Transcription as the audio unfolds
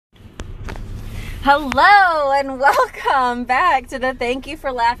Hello and welcome back to the Thank You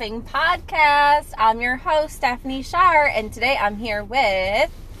for Laughing podcast. I'm your host, Stephanie Shar, and today I'm here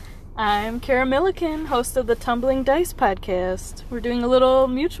with... I'm Kara Milliken, host of the Tumbling Dice podcast. We're doing a little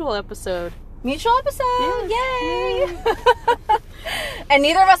mutual episode. Mutual episode? Yes. Yay! And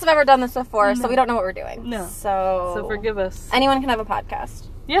neither of us have ever done this before, so we don't know what we're doing. No. So forgive us. Anyone can have a podcast.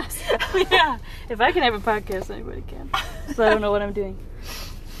 Yes. Yeah. If I can have a podcast, anybody can. So I don't know what I'm doing.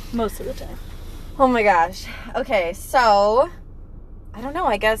 Most of the time. Oh my gosh. Okay, so I don't know.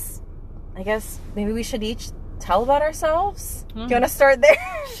 I guess maybe we should each tell about ourselves. Do you want to start there?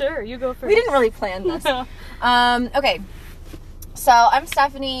 Sure, you go first. We didn't really plan this. Okay. So I'm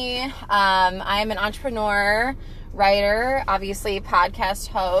Stephanie. I'm an entrepreneur, writer, obviously podcast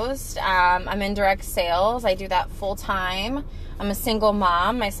host. I'm in direct sales. I do that full time. I'm a single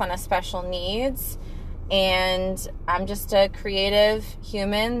mom. My son has special needs. And I'm just a creative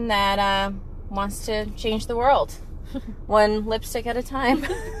human that wants to change the world. One lipstick at a time.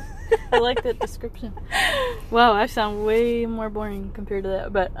 I like that description. Wow, I sound way more boring compared to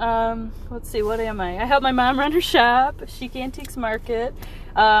that. But let's see, what am I? I help my mom run her shop, Chic Antiques Market.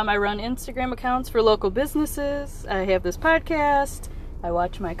 I run Instagram accounts for local businesses. I have this podcast. I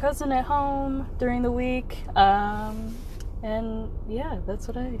watch my cousin at home during the week. And yeah, that's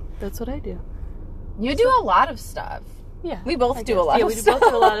what I do. You do a lot of stuff. Yeah. We both do a lot of stuff. Yeah, we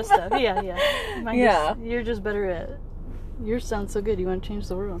both do a lot of stuff. Yeah. Yeah. You're just better at it. Yours sounds so good. You want to change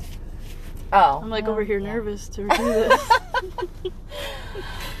the world. Oh. I'm over here nervous to review this.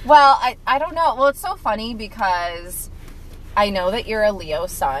 Well, I don't know. Well, it's so funny because I know that you're a Leo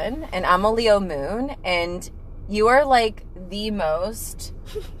sun and I'm a Leo moon, and you are like the most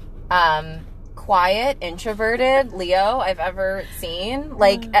quiet, introverted Leo I've ever seen.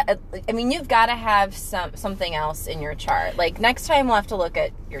 Like, I mean, you've got to have something else in your chart. Like, next time we'll have to look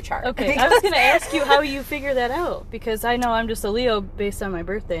at your chart. Okay, I was going to ask you how you figure that out, because I know I'm just a Leo based on my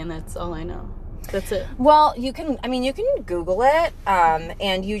birthday, and that's all I know. That's it. Well, you can Google it,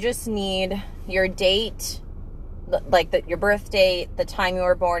 and you just need your date, like your birth date, the time you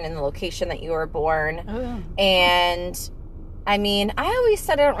were born, and the location that you were born. Oh. And I mean, I always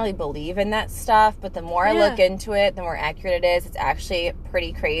said I don't really believe in that stuff, but the more I look into it, the more accurate it is. It's actually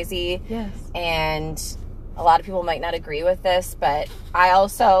pretty crazy. Yes. And a lot of people might not agree with this, but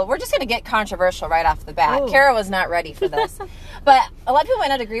we're just going to get controversial right off the bat. Oh. Kara was not ready for this. But a lot of people might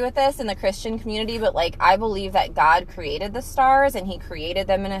not agree with this in the Christian community, but like, I believe that God created the stars and he created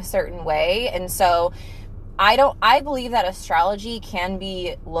them in a certain way. And so I believe that astrology can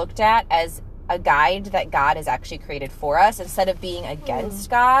be looked at as a guide that God has actually created for us instead of being against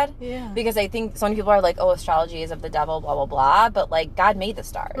God. Yeah. Because I think so many people are like, oh, astrology is of the devil, blah, blah, blah. But like, God made the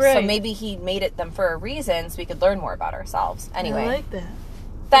stars. Right. So maybe he made them for a reason so we could learn more about ourselves. Anyway. I like that.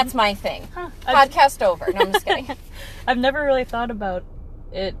 That's my thing. Huh. Podcast over. No, I'm just kidding. I've never really thought about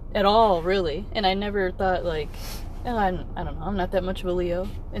it at all, really. And I never thought, like, I don't know, I'm not that much of a Leo.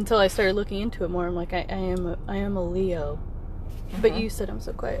 Until I started looking into it more. I'm like, I am a Leo. Mm-hmm. But you said I'm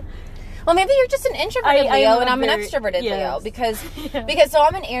so quiet. Well, maybe you're just an introverted Leo and I'm an extroverted Leo because so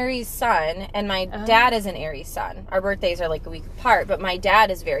I'm an Aries sun and my dad is an Aries sun. Our birthdays are like a week apart, but my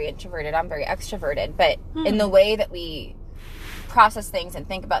dad is very introverted. I'm very extroverted. But in the way that we process things and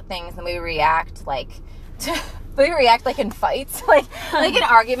think about things, and we react like in fights, like in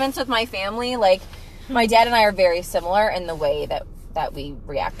arguments with my family. Like my dad and I are very similar in the way that we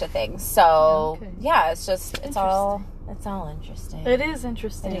react to things. So yeah, it's all interesting. It is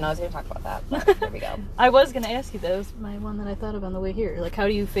interesting. I didn't know I was going to talk about that, but there we go. I was going to ask you, that was my one that I thought of on the way here. Like, how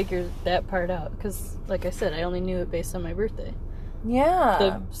do you figure that part out? Because, like I said, I only knew it based on my birthday. Yeah.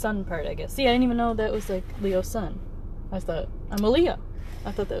 The sun part, I guess. See, I didn't even know that was, like, Leo sun. I thought, I'm a Leo.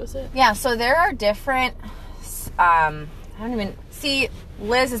 I thought that was it. Yeah, so there are different,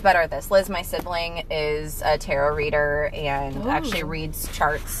 Liz is better at this. Liz, my sibling, is a tarot reader and actually reads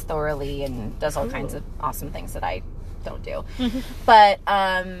charts thoroughly and does all kinds of awesome things that I don't do. But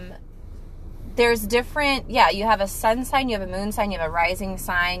there's different, you have a sun sign, you have a moon sign, you have a rising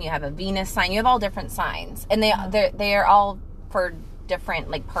sign, you have a Venus sign, you have all different signs, and they are all for different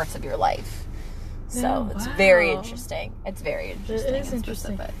like parts of your life. So it's very interesting. It's very interesting. It is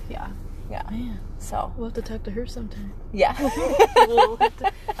interesting. Specific. Yeah. Man. So we'll have to talk to her sometime. Yeah.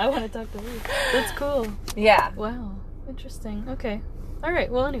 I want to talk to her. That's cool. Yeah. Wow. Interesting. Okay. All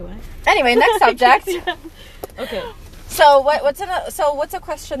right. Well, anyway, next subject. Okay. So what's a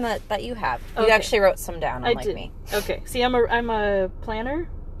question that you have? You actually wrote some down, unlike me. Okay. See, I'm a planner.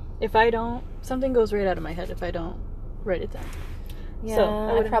 If I don't, something goes right out of my head if I don't write it down. Yeah,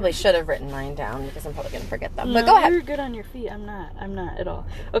 so I probably should have written mine down because I'm probably going to forget them. But go ahead. You're good on your feet. I'm not at all.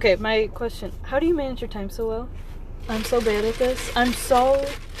 Okay, my question. How do you manage your time so well? I'm so bad at this. I'm so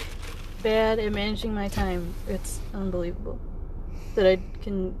bad at managing my time. It's unbelievable that I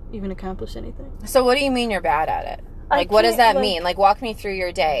can even accomplish anything. So what do you mean you're bad at it? Like, what does that mean? Like, walk me through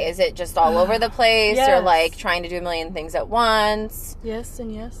your day. Is it just all over the place? Yes. Or, like, trying to do a million things at once? Yes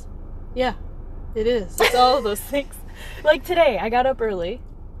and yes. Yeah, it is. It's all of those things. Like, today, I got up early.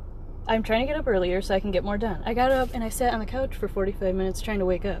 I'm trying to get up earlier so I can get more done. I got up and I sat on the couch for 45 minutes trying to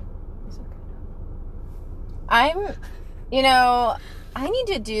wake up. I need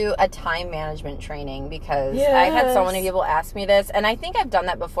to do a time management training because I've had so many people ask me this. And I think I've done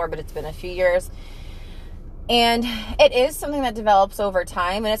that before, but it's been a few years. And it is something that develops over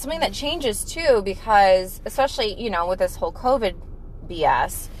time, and it's something that changes too because, especially, with this whole COVID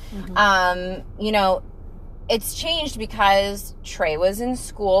BS, it's changed because Trey was in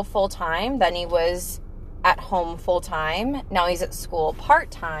school full-time, then he was at home full-time, now he's at school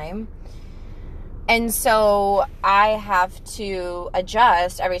part-time, and so I have to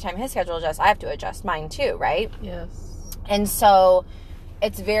adjust every time his schedule adjusts. I have to adjust mine too, right? Yes. And so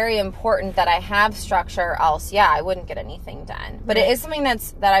it's very important that I have structure, else, I wouldn't get anything done. But it is something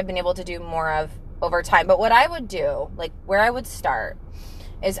that I've been able to do more of over time. But what I would do, like where I would start,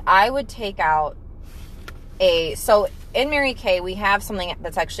 is I would take out so in Mary Kay, we have something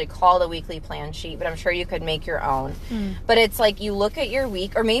that's actually called a weekly plan sheet, but I'm sure you could make your own. But it's like you look at your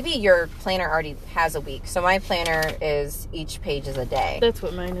week, or maybe your planner already has a week. So my planner is each page is a day. That's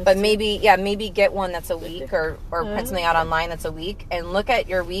what mine is. But maybe get one that's a week, or print something out online that's a week, and look at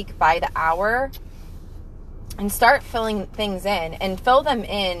your week by the hour and start filling things in, and fill them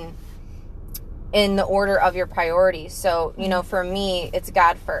in the order of your priorities. So, for me, it's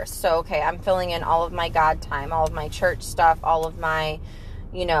God first. So, okay, I'm filling in all of my God time, all of my church stuff, all of my,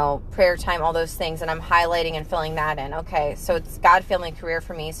 prayer time, all those things, and I'm highlighting and filling that in. Okay, so it's God, family, career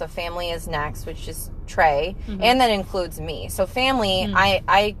for me. So family is next, which is Trey, and that includes me. So family,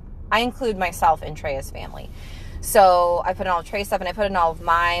 I include myself in Trey as family. So I put in all of Trey stuff, and I put in all of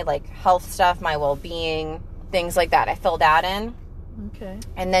my, like, health stuff, my well-being, things like that. I fill that in. Okay.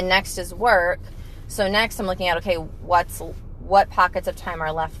 And then next is work. So next I'm looking at, okay, what pockets of time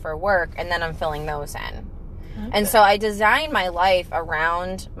are left for work, and then I'm filling those in. Okay. And so I design my life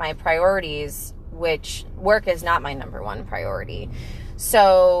around my priorities, which work is not my number one priority.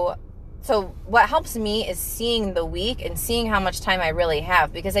 So what helps me is seeing the week and seeing how much time I really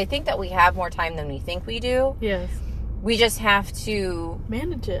have, because I think that we have more time than we think we do. Yes. We just have to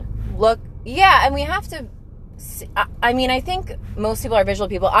manage it. And we have to. I think most people are visual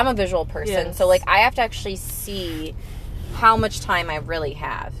people. I'm a visual person. Yes. So, I have to actually see how much time I really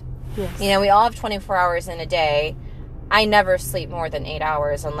have. Yes. We all have 24 hours in a day. I never sleep more than 8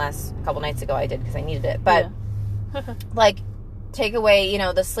 hours, unless a couple nights ago I did because I needed it. But, take away,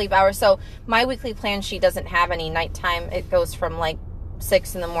 the sleep hours. So, my weekly plan sheet doesn't have any nighttime. It goes from,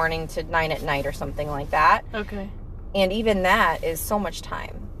 6 in the morning to 9 at night or something like that. Okay. And even that is so much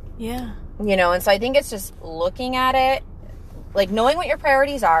time. Yeah. And so I think it's just looking at it, knowing what your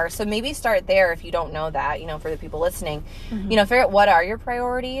priorities are. So maybe start there if you don't know that, for the people listening. Figure out what are your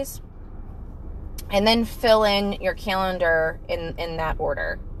priorities, and then fill in your calendar in that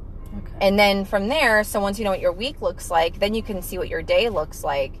order. Okay. And then from there, so once you know what your week looks like, then you can see what your day looks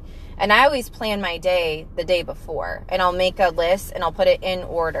like. And I always plan my day the day before, and I'll make a list, and I'll put it in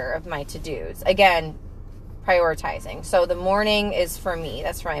order of my to-dos. Again, prioritizing. So the morning is for me.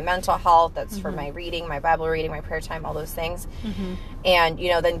 That's for my mental health. That's for my reading, my Bible reading, my prayer time, all those things. And,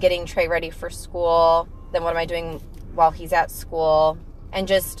 then getting Trey ready for school. Then what am I doing while he's at school? And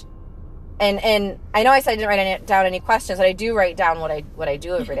just, and I know I said I didn't write down any questions, but I do write down what I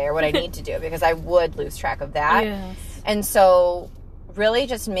do every day, or what I need to do, because I would lose track of that. Yes. And so really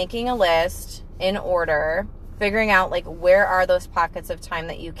just making a list in order, figuring out where are those pockets of time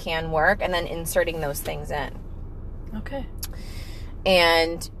that you can work, and then inserting those things in. Okay.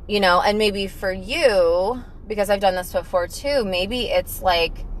 And, and maybe for you, because I've done this before too, maybe it's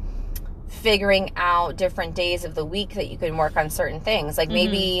figuring out different days of the week that you can work on certain things.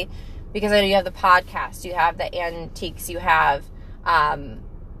 Maybe, because I know you have the podcast, you have the antiques, you have, the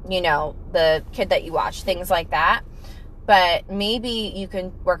kid that you watch, things like that. But maybe you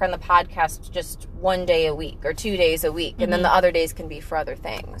can work on the podcast just 1 day a week or 2 days a week. And then the other days can be for other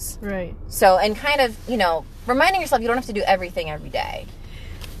things. Right. So, and kind of, reminding yourself you don't have to do everything every day.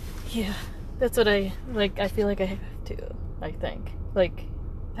 Yeah. That's what I feel like I have to, I think.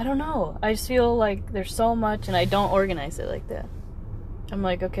 I don't know. I just feel like there's so much, and I don't organize it like that. I'm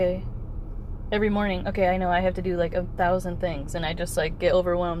okay, every morning, okay, I know I have to do like 1,000 things, and I just like get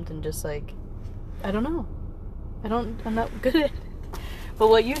overwhelmed and just like, I don't know. I'm not good at it. But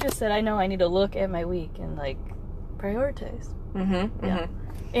what you just said, I know I need to look at my week and like prioritize. Mm-hmm. Yeah.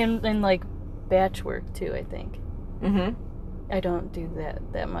 Mm-hmm. And like batch work too, I think. Mm-hmm. I don't do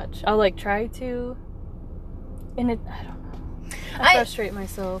that much. I'll like try to, and I don't know. I frustrate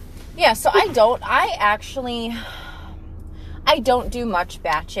myself. Yeah, so I don't do much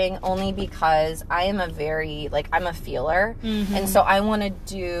batching only because I am I'm a feeler. Mm-hmm. And so I want to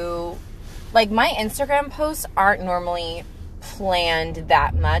do, like, my Instagram posts aren't normally planned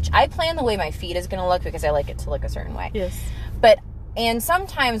that much. I plan the way my feed is going to look because I like it to look a certain way. Yes. And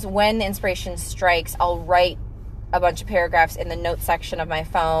sometimes when the inspiration strikes, I'll write a bunch of paragraphs in the notes section of my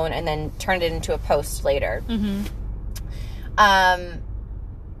phone and then turn it into a post later. Mm-hmm.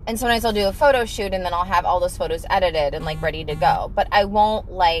 And sometimes I'll do a photo shoot and then I'll have all those photos edited and like ready to go. But I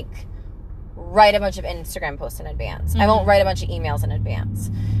won't like write a bunch of Instagram posts in advance. Mm-hmm. I won't write a bunch of emails in advance.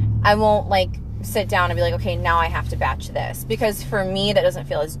 I won't like sit down and be like, okay, now I have to batch this. Because for me, that doesn't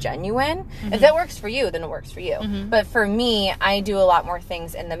feel as genuine. Mm-hmm. If that works for you, then it works for you. Mm-hmm. But for me, I do a lot more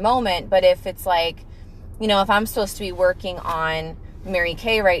things in the moment. But if it's like, you know, if I'm supposed to be working on Mary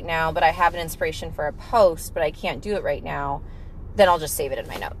Kay right now, but I have an inspiration for a post, but I can't do it right now, then I'll just save it in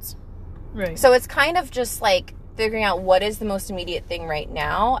my notes. Right. So it's kind of just like figuring out what is the most immediate thing right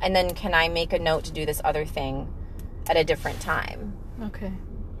now, and then can I make a note to do this other thing at a different time? Okay.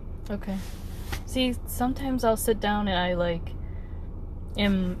 See, sometimes I'll sit down and I like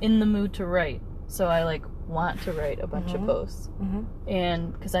am in the mood to write, so I like want to write a bunch of posts,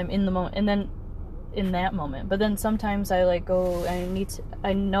 and because I'm in the moment, and then in that moment. But then sometimes I like go,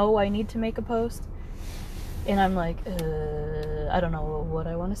 I know I need to make a post, and I'm like, I don't know what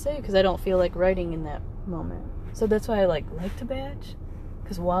I want to say because I don't feel like writing in that moment. So that's why I like to batch,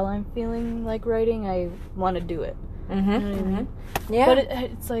 because while I'm feeling like writing, I want to do it. Mm-hmm. You know what I mean? Yeah. But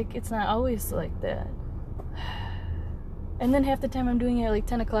it's like, it's not always like that. And then half the time I'm doing it at like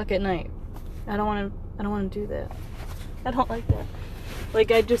 10 o'clock at night. I don't want to do that. I don't like that.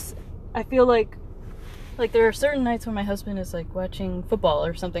 Like, I feel like there are certain nights when my husband is like watching football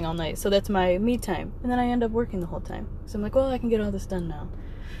or something all night, so that's my me time, and then I end up working the whole time. So I'm like, well, I can get all this done now.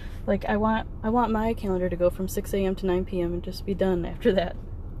 Like, I want my calendar to go from 6 a.m. to 9 p.m. and just be done after that.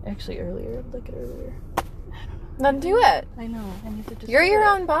 Actually, earlier. I'd like it earlier. I don't know. Then do it. I know. I need to just. You're your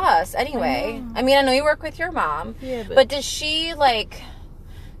own boss, anyway. I mean, I know you work with your mom. Yeah, but does she like?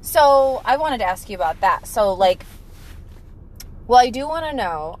 So I wanted to ask you about that. So like. Well, I do want to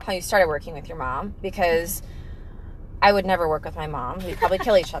know how you started working with your mom, because I would never work with my mom. We'd probably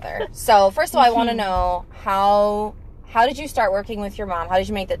kill each other. So first of all, I want to know how did you start working with your mom? How did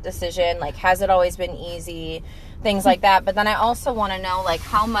you make that decision? Like, has it always been easy? Things like that. But then I also want to know, like,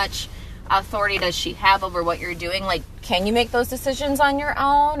 how much authority does she have over what you're doing? Like, can you make those decisions on your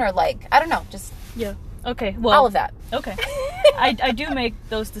own? Or, like, I don't know, just... Yeah. Okay. Well, all of that. Okay. I do make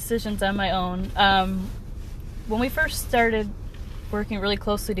those decisions on my own. When we first started working really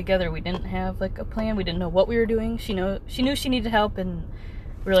closely together, we didn't have like a plan. We didn't know what we were doing. She knew she needed help, and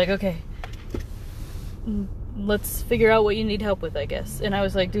we were like, okay, let's figure out what you need help with, I guess. And I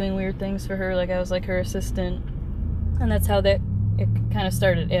was like doing weird things for her, like I was like her assistant, and that's how it kind of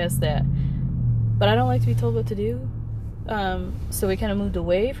started, as that. But I don't like to be told what to do, so we kind of moved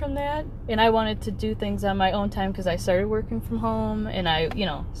away from that, and I wanted to do things on my own time because I started working from home, and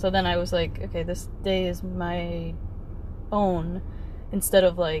so then I was like, okay, this day is my own. Instead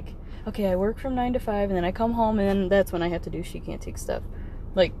of like, okay, I work from 9 to 5 and then I come home and then that's when I have to do She Can't Take stuff.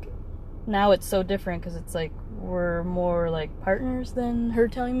 Like, now it's so different because it's like we're more like partners than her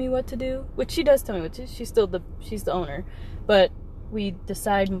telling me what to do, which she does tell me what to do. She's the owner, but we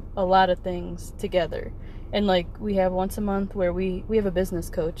decide a lot of things together. And like, we have once a month where we have a business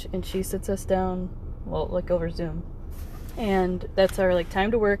coach, and she sits us down, well, like over Zoom, and that's our like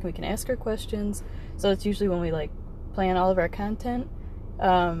time to work, and we can ask her questions. So it's usually when we like plan all of our content,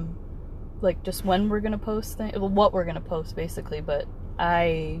 like just when we're gonna post things, well, what we're gonna post basically, but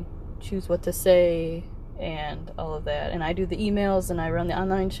I choose what to say and all of that, and I do the emails and I run the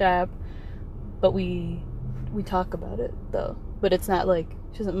online shop, but we talk about it though. But it's not like,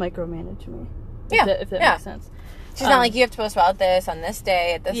 she doesn't micromanage me, if that makes sense. She's not like, you have to post about this on this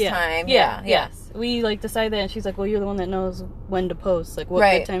day at this time. Yes, we like decide that, and she's like, well, you're the one that knows when to post, like what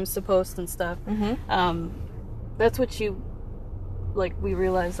good times to post and stuff. That's what we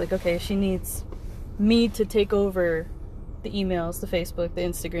realized, like, okay, she needs me to take over the emails, the Facebook, the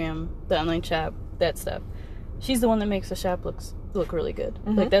Instagram, the online shop, that stuff. She's the one that makes the shop look really good.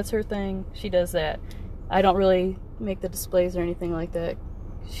 Like, that's her thing. She does that. I don't really make the displays or anything like that,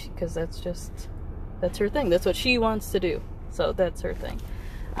 because that's her thing. That's what she wants to do. So that's her thing.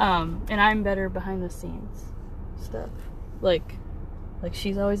 And I'm better behind the scenes stuff. Like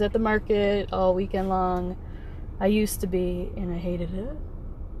she's always at the market all weekend long. I used to be, and I hated it.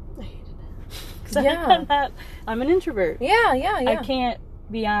 Because I'm an introvert. Yeah. I can't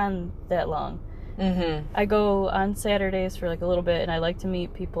be on that long. Mm-hmm. I go on Saturdays for like a little bit, and I like to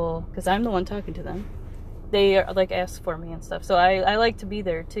meet people because I'm the one talking to them. They like ask for me and stuff, so I like to be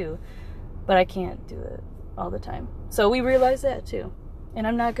there too, but I can't do it all the time. So we realize that too, and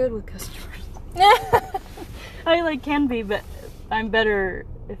I'm not good with customers. I can be, but I'm better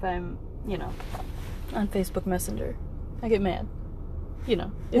if I'm on Facebook Messenger. I get mad. You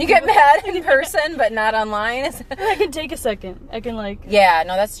get mad in person, but not online. I can take a second. I can Yeah,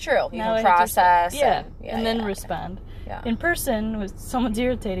 no, that's true. You can process. And then respond. Yeah. In person, when someone's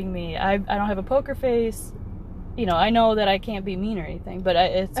irritating me, I don't have a poker face. I know that I can't be mean or anything, but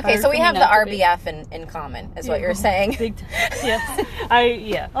it's okay. So we have the RBF in common, is what you're saying. Big time.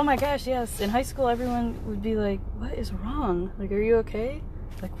 Yes. Oh my gosh, yes. In high school, everyone would be like, "What is wrong? Like, are you okay?"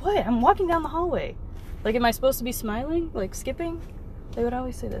 Like, what? I'm walking down the hallway. Like, am I supposed to be smiling? Like, skipping? They would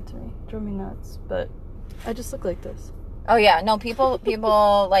always say that to me. It drove me nuts. But I just look like this. Oh, yeah. No, people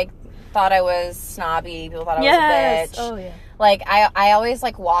thought I was snobby. People thought I was a bitch. Oh, yeah. I always,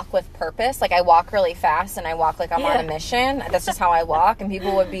 walk with purpose. I walk really fast, and I walk like I'm on a mission. That's just how I walk. And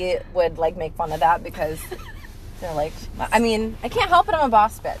people would make fun of that because they're like, I mean, I can't help it. I'm a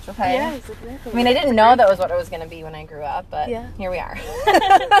boss bitch, okay? Yes, exactly. I mean, I didn't know that was what it was going to be when I grew up, but here we are.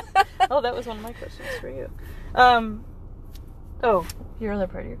 Oh, that was one of my questions for you. Oh, your other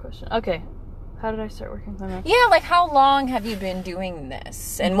part of your question. Okay. How did I start working with my mouth? Yeah, how long have you been doing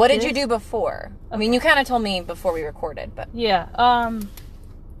this? And what did you do before? Okay. I mean, you kind of told me before we recorded, but... Yeah.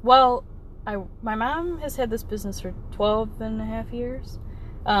 Well, my mom has had this business for 12 and a half years.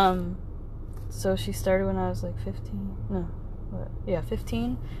 So she started when I was 15. No. What? Yeah,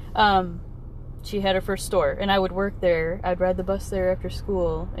 15. She had her first store, and I would work there. I'd ride the bus there after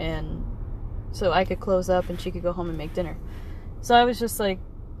school, and so I could close up and she could go home and make dinner. So I was just I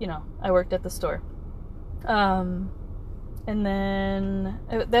worked at the store. And then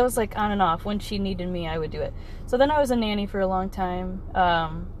that was on and off. When she needed me, I would do it. So then I was a nanny for a long time.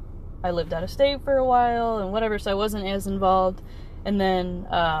 I lived out of state for a while and whatever, so I wasn't as involved. And then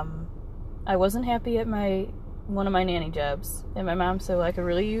I wasn't happy at one of my nanny jobs. And my mom said, well, I could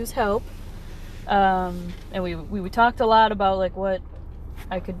really use help. And we talked a lot about what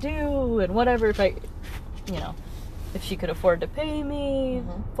I could do and whatever, if she could afford to pay me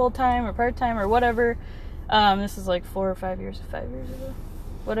full-time or part-time or whatever. This is 5 years ago.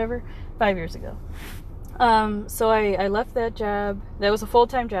 Whatever. 5 years ago. So I left that job. That was a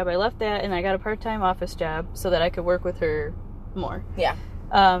full-time job. I left that and I got a part-time office job so that I could work with her more. Yeah.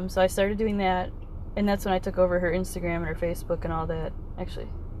 So I started doing that, and that's when I took over her Instagram and her Facebook and all that. Actually,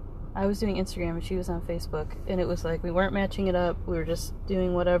 I was doing Instagram and she was on Facebook, and it was we weren't matching it up. We were just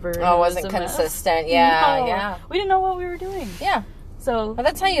doing whatever. Oh, it wasn't consistent. Yeah, no. Yeah. We didn't know what we were doing. Yeah. So. But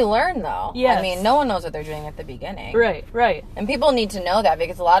that's how you learn, though. Yeah. I mean, no one knows what they're doing at the beginning. Right. And people need to know that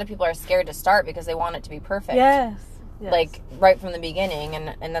because a lot of people are scared to start because they want it to be perfect. Yes. Right from the beginning,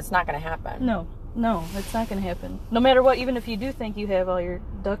 and that's not going to happen. No, it's not going to happen. No matter what, even if you do think you have all your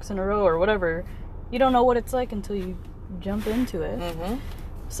ducks in a row or whatever, you don't know what it's like until you jump into it. Mm-hmm.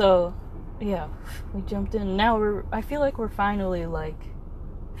 So, yeah, we jumped in. Now I feel like we're finally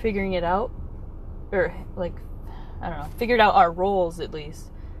figuring it out, or I don't know, figured out our roles at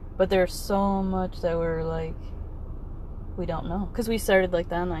least. But there's so much that we're we don't know, because we started the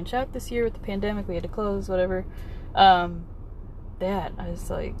online shop this year with the pandemic. We had to close, whatever. That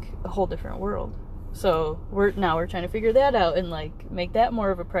is a whole different world. So we're trying to figure that out and make that more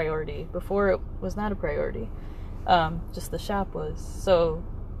of a priority. Before it was not a priority. Just the shop was. So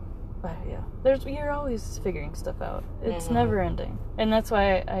yeah, you're always figuring stuff out. It's never ending, and that's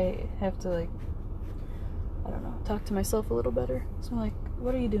why I have to I don't know, talk to myself a little better. So I'm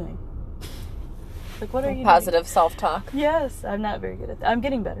what are you doing? What are you positive doing? Self-talk. Yes, I'm not very good at that. I'm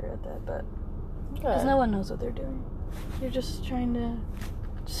getting better at that, but because no one knows what they're doing. You're just trying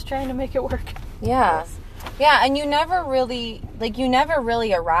to make it work. Yeah. Yes. Yeah, and you never really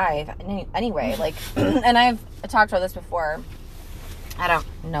arrive anyway. And I've talked about this before. I don't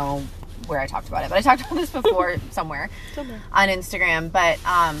know where I talked about it, but I talked about this before somewhere on Instagram. But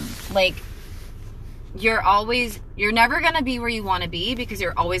you're never going to be where you want to be because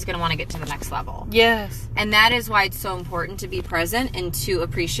you're always going to want to get to the next level. Yes. And that is why it's so important to be present and to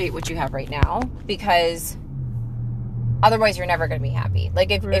appreciate what you have right now, because otherwise you're never going to be happy.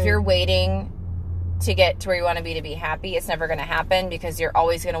 If you're waiting to get to where you want to be happy, it's never going to happen because you're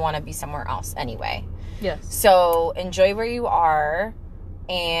always going to want to be somewhere else anyway. Yes. So enjoy where you are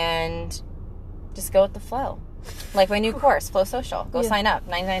and just go with the flow. Like my new course, Flow Social. Go sign up.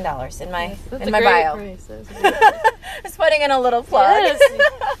 $99 in my bio. Just putting in a little plug.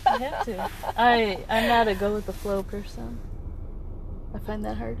 Yes, you have to. I'm not a go with the flow person. I find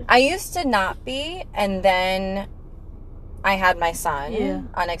that hard. I used to not be, and then I had my son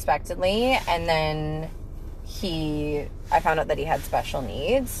unexpectedly, and then I found out that he had special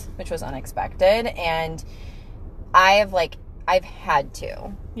needs, which was unexpected, and I've had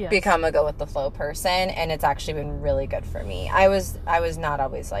to become a go with the flow person, and it's actually been really good for me. I was not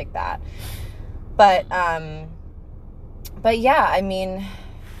always like that, but yeah, I mean,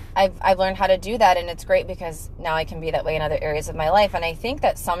 I've learned how to do that, and it's great because now I can be that way in other areas of my life. And I think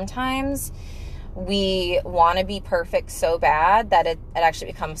that sometimes we want to be perfect so bad that it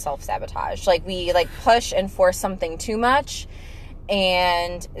actually becomes self-sabotage. Like we push and force something too much,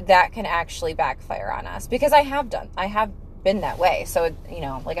 and that can actually backfire on us, because I have been that way. So,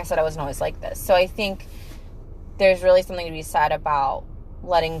 like I said, I wasn't always like this. So I think there's really something to be said about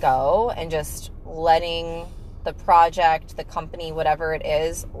letting go and just letting the project, the company, whatever it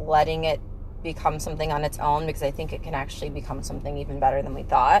is, letting it become something on its own, because I think it can actually become something even better than we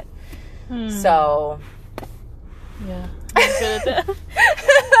thought. So yeah, I'm good at that.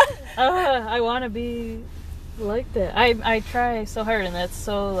 I want to be like that. I try so hard, and that's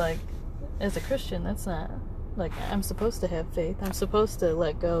so, like, as a Christian, that's not, like, I'm supposed to have faith. I'm supposed to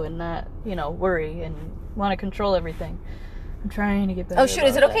let go and not, worry and want to control everything. I'm trying to get better. Oh, shoot.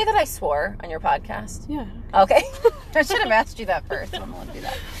 Is it okay that I swore on your podcast? Yeah. Okay. I should have asked you that first. I don't want to do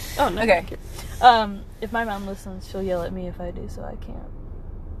that. Oh, no. Okay. If my mom listens, she'll yell at me if I do, so I can't.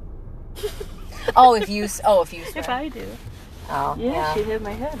 If you swear. If I do. Oh, yeah. She'd hit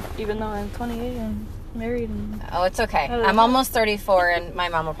my head, even though I'm 28 and married. And oh, it's okay. I'm almost 34, and my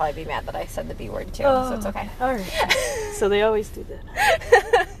mom will probably be mad that I said the B word, too, so it's okay. All right. So they always do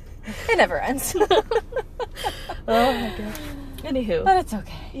that. It never ends. Oh my gosh. Anywho. But it's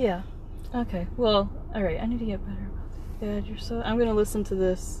okay. Yeah. Okay. Well, alright, I need to get better about that. I'm gonna listen to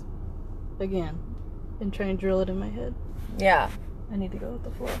this again and try and drill it in my head. Yeah. I need to go with the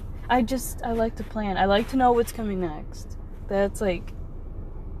flow. I like to plan. I like to know what's coming next. That's like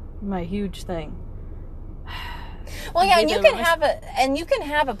my huge thing. Well, yeah, and you can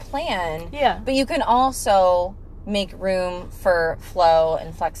have a plan. Yeah. But you can also make room for flow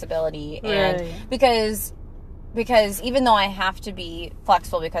and flexibility, and because even though I have to be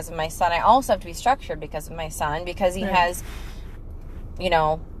flexible because of my son, I also have to be structured because of my son, because he has,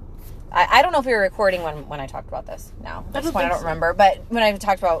 I don't know if we were recording when I talked about this now. At this point, I don't remember, but when I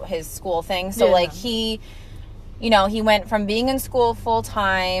talked about his school thing, so he went from being in school full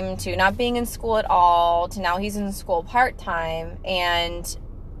time to not being in school at all to now he's in school part time, and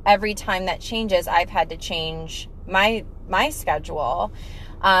every time that changes, I've had to change my schedule,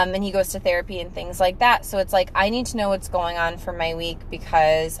 and he goes to therapy and things like that. So it's like I need to know what's going on for my week,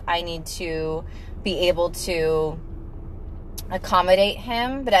 because I need to be able to accommodate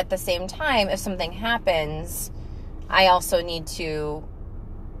him, but at the same time, if something happens, I also need to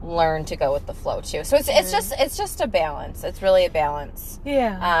learn to go with the flow too. So it's just a balance. It's really a balance.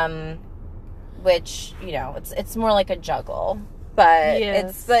 Yeah. Which, it's more like a juggle, but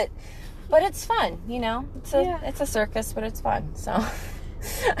but it's fun, It's a circus, but it's fun. So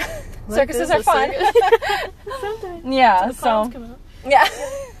circuses are fun. Sometimes. Yeah. So yeah.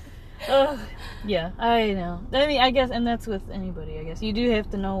 Yeah, I know. I mean, I guess, and that's with anybody, I guess. You do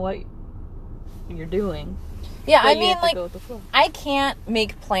have to know what you're doing. Yeah, I mean, like, I can't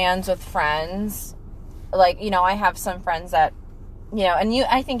make plans with friends. Like, I have some friends that, and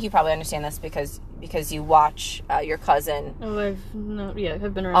I think you probably understand this because you watch your cousin. Oh, I've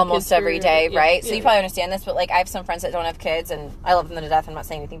been around almost every day, right? Yeah, so you probably understand this, but, like, I have some friends that don't have kids, and I love them to death. I'm not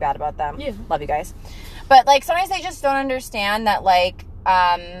saying anything bad about them. Yeah. Love you guys. But, like, sometimes they just don't understand that, like,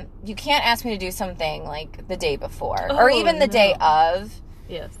 you can't ask me to do something, like, the day before. Or even the day of.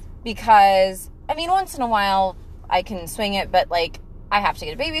 Yes. Because, I mean, once in a while, I can swing it, but, like, I have to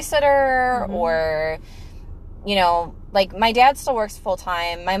get a babysitter, or, like, my dad still works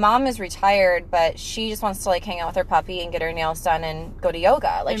full-time. My mom is retired, but she just wants to, like, hang out with her puppy and get her nails done and go to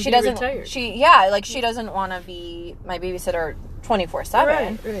yoga. Like, and she doesn't... Retired. She doesn't want to be my babysitter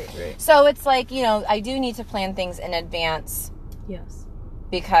 24/7. Right. So it's like, I do need to plan things in advance. Yes.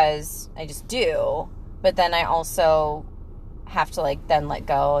 Because I just do. But then I also have to, like, then let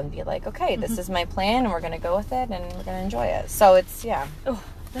go and be like, okay, this is my plan, and we're going to go with it, and we're going to enjoy it. So it's, yeah. Oh,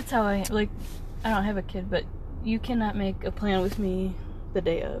 that's how I don't have a kid, but you cannot make a plan with me the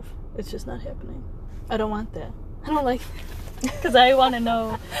day of. It's just not happening. I don't want that. I don't like that. Because I want to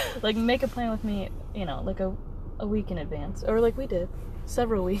know, like, make a plan with me, you know, like a week in advance. Or like we did.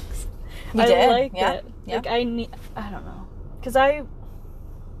 Several weeks. You did? Like that. Yeah. Like, I don't know. Because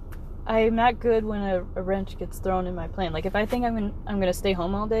I'm not good when a wrench gets thrown in my plan. Like, if I think I'm gonna stay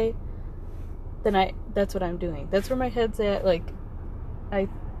home all day, then that's what I'm doing. That's where my head's at. Like, I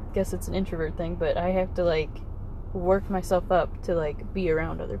guess it's an introvert thing, but I have to, like, work myself up to, like, be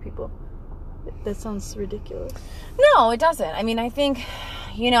around other people. That sounds ridiculous. No, it doesn't. I mean, I think,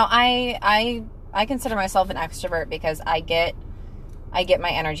 you know, I consider myself an extrovert because I get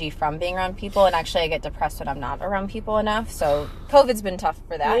my energy from being around people, and actually I get depressed when I'm not around people enough. So COVID's been tough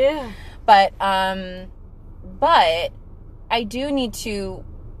for that. Yeah. But I do need to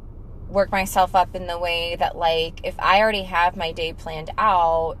work myself up in the way that, like, if I already have my day planned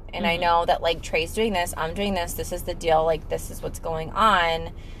out and I know that, like, Trey's doing this, I'm doing this is the deal, like, this is what's going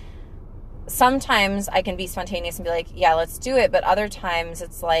on. Sometimes I can be spontaneous and be like, yeah, let's do it. But other times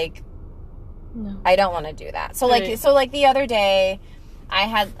it's like, no, I don't want to do that. So, right. like the other day, I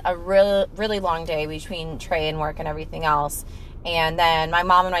had a really, really long day between Trey and work and everything else. And then my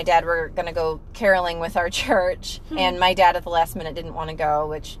mom and my dad were going to go caroling with our church. And my dad at the last minute didn't want to go,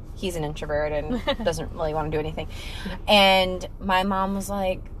 which he's an introvert and doesn't really want to do anything. And my mom was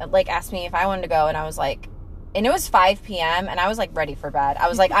like asked me if I wanted to go. And I was like, and it was 5 p.m. and I was, like, ready for bed. I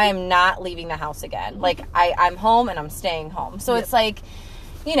was like, I am not leaving the house again. Like, I'm home and I'm staying home. So it's like,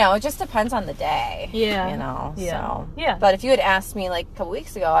 you know, it just depends on the day. Yeah. You know? Yeah. So. Yeah. But if you had asked me, like, a couple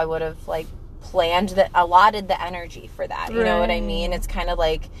weeks ago, I would have, like, allotted the energy for that. You know what I mean? It's kind of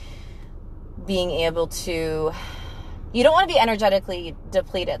like being able to, you don't want to be energetically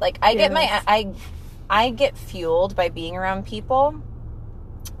depleted. Like, I get fueled by being around people,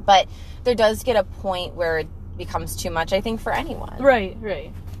 but there does get a point where it becomes too much, I think, for anyone. Right.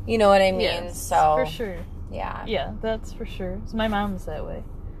 You know what I mean? Yes, so for sure. Yeah. Yeah, that's for sure. So my mom's that way.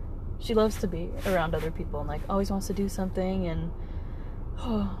 She loves to be around other people and, like, always wants to do something, and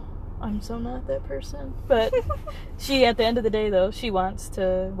I'm so not that person. But she, at the end of the day, though, she wants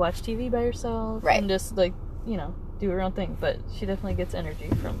to watch TV by herself and just, like, you know, do her own thing. But she definitely gets energy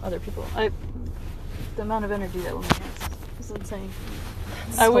from other people. The amount of energy that woman has is insane.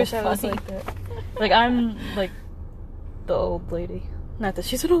 I wish I was like that. Like, I'm, like, the old lady. Not that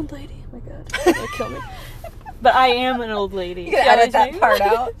she's an old lady. Oh, my God. That'll kill me. But I am an old lady. You can edit that part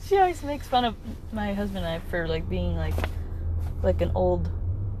out. She always makes fun of my husband and I for, like, being, like an old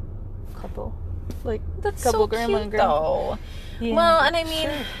couple. Like, that's couple so grandma cute, and grandpa. though. Yeah. Well, and I mean,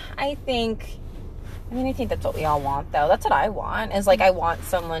 I think that's what we all want, though. That's what I want, is, like, I want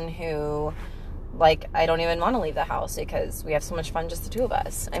someone who, like, I don't even want to leave the house because we have so much fun, just the two of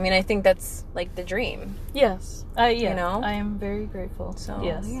us. I mean, I think that's, like, the dream. Yes. Yeah. You know? I am very grateful. So,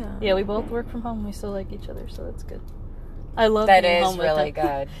 yes. Yeah. Yeah, we both work from home. We still like each other, so that's good. I love that being is home with really them.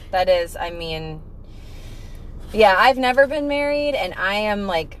 good. That is, I mean, yeah, I've never been married, and I am,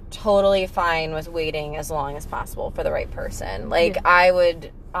 like, totally fine with waiting as long as possible for the right person. Like, I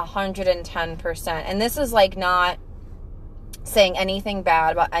would 110%, and this is, like, not saying anything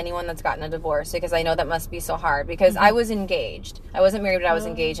bad about anyone that's gotten a divorce, because I know that must be so hard, because I was engaged. I wasn't married, but I was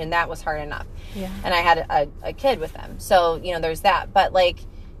engaged, and that was hard enough. Yeah. And I had a kid with them. So, you know, there's that. But, like,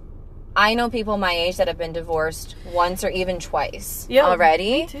 I know people my age that have been divorced once or even twice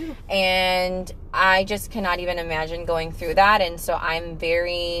already. Me too. And I just cannot even imagine going through that. And so I'm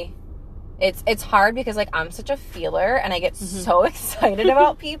very... It's hard because, like, I'm such a feeler, and I get so excited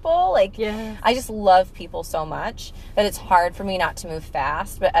about people. Like, I just love people so much that it's hard for me not to move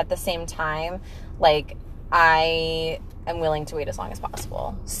fast. But at the same time, like, I am willing to wait as long as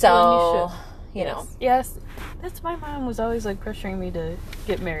possible. So, you know. Yes. That's my mom was always, like, pressuring me to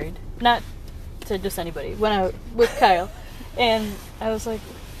get married. Not to just anybody. When I with Kyle. And I was like,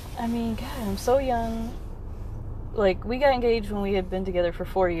 I mean, God, I'm so young. Like, we got engaged when we had been together for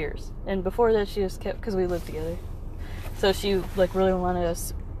 4 years. And before that, she just kept... Because we lived together. So she, like, really wanted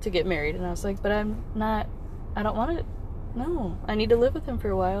us to get married. And I was like, but I'm not... I don't want to... No. I need to live with him for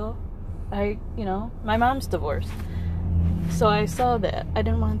a while. You know, my mom's divorced. So I saw that. I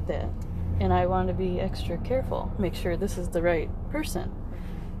didn't want that. And I wanted to be extra careful. Make sure this is the right person.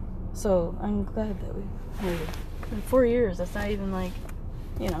 So I'm glad that we waited. In 4 years, that's not even, like...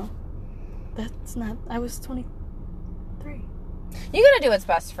 You know. That's not... I was 23. You gotta do what's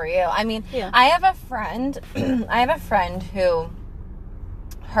best for you. I mean, I have a friend who,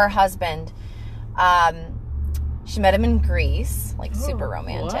 her husband, she met him in Greece, like, super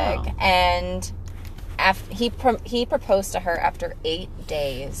romantic. Wow. And he proposed to her after 8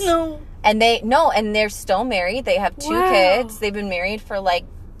 days. No. And they're still married. They have 2 kids. They've been married for like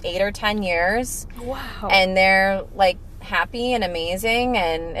 8 or 10 years. Wow. And they're like happy and amazing,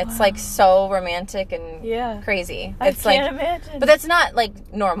 and it's like so romantic and crazy. It's I can't imagine. But that's not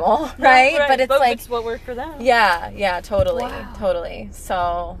like normal, right? Right. But it's like it's what worked for them. Yeah, totally. Wow. Totally.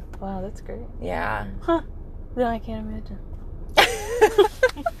 So wow, that's great. Yeah. Huh. Then I can't imagine.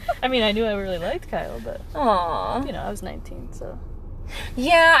 I mean, I knew I really liked Kyle, but aww. You know, I was 19, so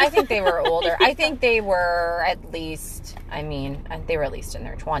yeah, I think they were older. I think they were at least they were at least in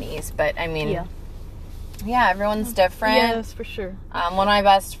their 20s, but I mean yeah, everyone's different. Yes, for sure. One of my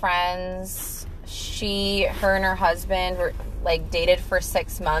best friends, her and her husband were like dated for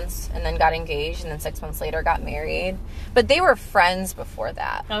 6 months and then got engaged, and then 6 months later got married. But they were friends before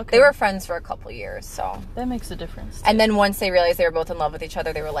that. Okay. They were friends for a couple years, so that makes a difference too. And then once they realized they were both in love with each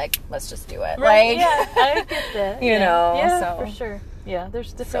other, they were like, let's just do it. Right? Yeah, I get that. You know, yeah, so. For sure. Yeah,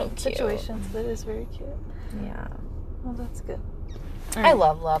 there's different situations. That is very cute. Yeah. Well, that's good. Right. I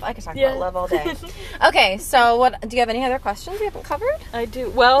love love. I could talk about love all day. Okay, so do you have any other questions we haven't covered? I do.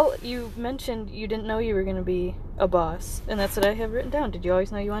 Well, you mentioned you didn't know you were going to be a boss, and that's what I have written down. Did you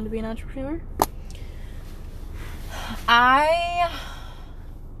always know you wanted to be an entrepreneur? I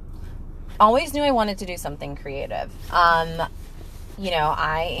always knew I wanted to do something creative. You know,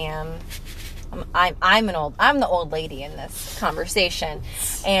 I'm the old lady in this conversation.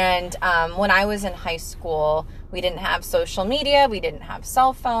 And when I was in high school, we didn't have social media, we didn't have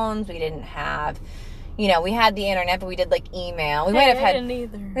cell phones, we didn't have, you know, we had the internet, but we did like email. We might have had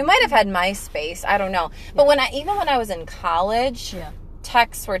MySpace, I don't know. But even when I was in college,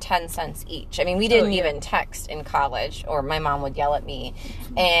 texts were 10 cents each. I mean, we didn't even text in college, or my mom would yell at me.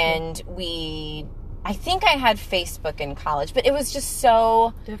 And I think I had Facebook in college, but it was just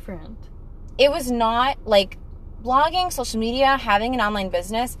so different. It was not like blogging, social media, having an online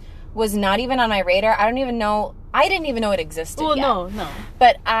business was not even on my radar. I didn't even know it existed yet. No.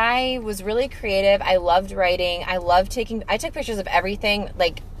 But I was really creative. I loved writing. I took pictures of everything.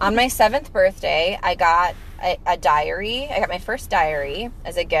 Like on my 7th birthday, I got a diary. I got my first diary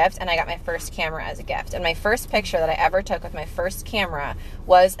as a gift, and I got my first camera as a gift. And my first picture that I ever took with my first camera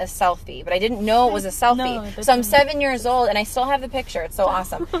was a selfie, but I didn't know it was a selfie. So I'm 7 years old, and I still have the picture. It's so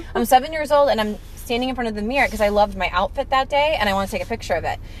awesome. I'm 7 years old, and I'm standing in front of the mirror because I loved my outfit that day, and I want to take a picture of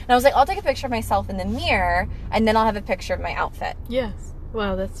it. And I was like, I'll take a picture of myself in the mirror, and then I'll have a picture of my outfit. Yes.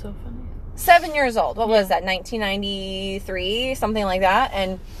 Wow, that's so funny. 7 years old. What was that? 1993, something like that.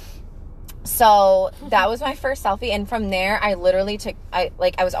 And so that was my first selfie, and from there I literally I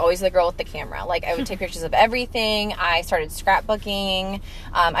was always the girl with the camera. Like I would take pictures of everything. I started scrapbooking.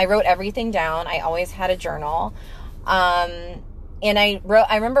 I wrote everything down. I always had a journal. And I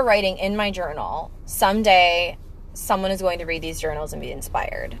remember writing in my journal, someday someone is going to read these journals and be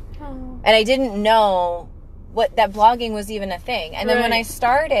inspired. Oh. And I didn't know that blogging was even a thing. And then when I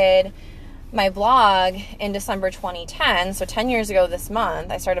started my blog in December 2010, so 10 years ago this month,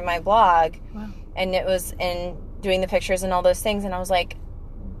 I started my blog. Wow. And it was in doing the pictures and all those things. And I was like,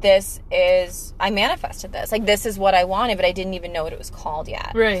 I manifested this. Like, this is what I wanted, but I didn't even know what it was called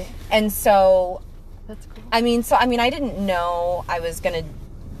yet. Right. And so, that's cool. I didn't know I was going to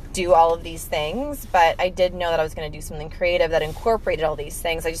do all of these things, but I did know that I was going to do something creative that incorporated all these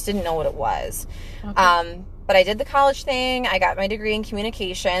things. I just didn't know what it was. Okay. But I did the college thing. I got my degree in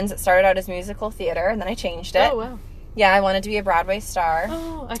communications. It started out as musical theater, and then I changed it. Oh, wow. Yeah, I wanted to be a Broadway star.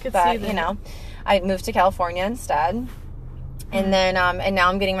 Oh, I could see that. You know, I moved to California instead. And then, and now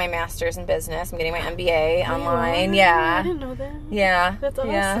I'm getting my master's in business. I'm getting my MBA online. Yeah. I didn't know that. Yeah. That's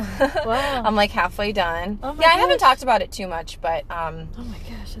awesome. Yeah. Wow. I'm like halfway done. Oh my gosh. I haven't haven't talked about it too much, but, oh my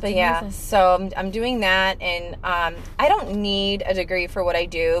gosh. But yeah, amazing. So I'm doing that, and, I don't need a degree for what I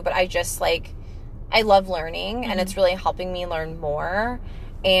do, but I just I love learning, and it's really helping me learn more.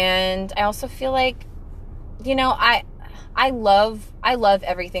 And I also feel like, you know, I love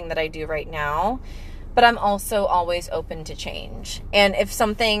everything that I do right now, but I'm also always open to change. And if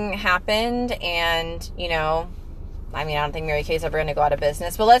something happened and, you know, I don't think Mary Kay's ever going to go out of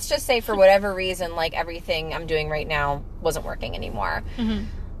business, but let's just say for whatever reason, everything I'm doing right now wasn't working anymore. Mm-hmm.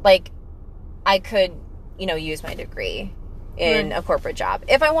 I could, you know, use my degree in a corporate job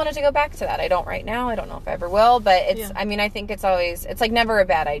if I wanted to go back to that. I don't right now. I don't know if I ever will, but it's, I think it's never a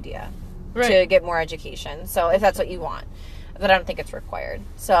bad idea to get more education. So if that's what you want, but I don't think it's required.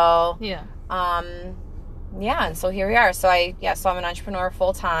 So, and so here we are. So I'm an entrepreneur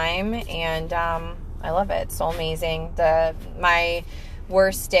full time, and, I love it. It's so amazing. My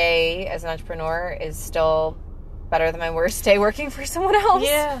worst day as an entrepreneur is still better than my worst day working for someone else.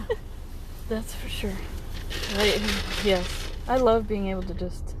 Yeah, that's for sure. Yes. I love being able to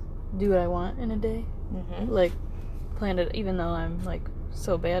just do what I want in a day. Mm-hmm. Like, plan it, even though I'm, like,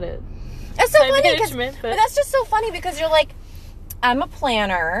 so bad at it's so time funny management. But that's just so funny because you're like, I'm a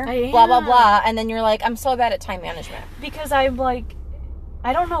planner, blah, blah, blah. And then you're like, I'm so bad at time management. Because I'm like,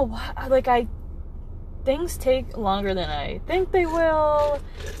 I don't know why, like, things take longer than I think they will.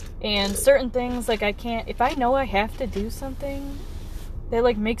 And certain things, like, I can't, if I know I have to do something, that,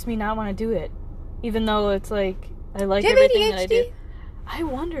 like, makes me not want to do it. Even though it's like, I like everything that I do. I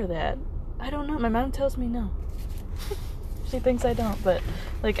wonder that. I don't know. My mom tells me no. She thinks I don't, but,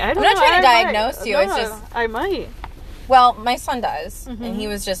 like, I don't know. I'm not trying to diagnose you. No, it's just... I might. Well, my son does, and he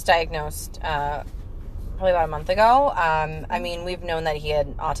was just diagnosed probably about a month ago. I mean, we've known that he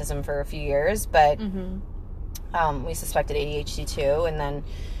had autism for a few years, but we suspected ADHD too, and then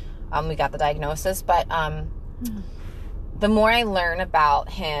we got the diagnosis. But the more I learn about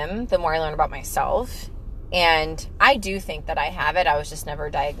him, the more I learn about myself, and I do think that I have it. I was just never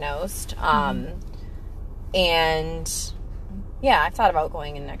diagnosed. And yeah, I've thought about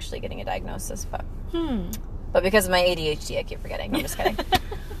going and actually getting a diagnosis, but because of my ADHD, I keep forgetting. I'm just kidding.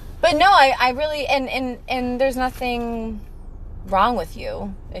 But no, I really, and there's nothing wrong with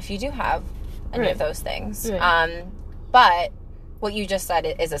you if you do have any of those things. Right. But what you just said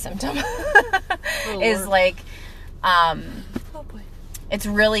is a symptom. Is like, it's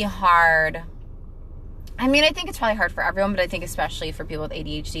really hard. I mean, I think it's probably hard for everyone, but I think especially for people with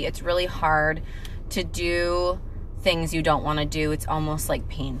ADHD, it's really hard to do things you don't want to do. It's almost like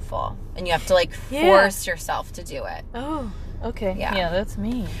painful, and you have to like force yourself to do it. Oh, okay. Yeah, that's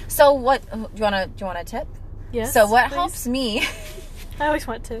me. So what do you want a tip? Yes. So what helps me? I always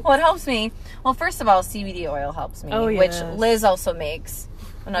want tips. What helps me? Well, first of all, CBD oil helps me, which Liz also makes.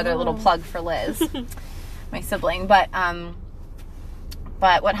 Another little plug for Liz, my sibling. But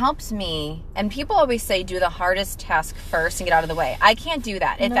what helps me, and people always say do the hardest task first and get out of the way. I can't do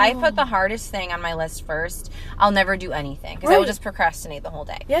that. If I put the hardest thing on my list first, I'll never do anything because I will just procrastinate the whole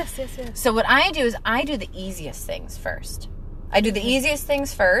day. Yes. So what I do is I do the easiest things first. I do the easiest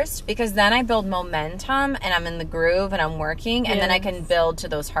things first because then I build momentum and I'm in the groove and I'm working, and then I can build to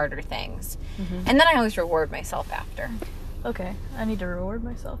those harder things. And then I always reward myself after. Okay, I need to reward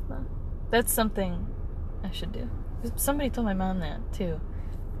myself then. That's something I should do. Somebody told my mom that too,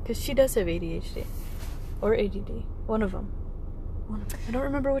 because she does have ADHD or ADD. One of them. I don't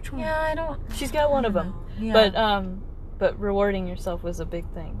remember which one. Yeah, I don't. She's got one of them. Yeah. But rewarding yourself was a big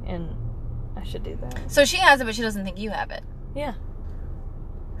thing, and I should do that. So she has it, but she doesn't think you have it. Yeah.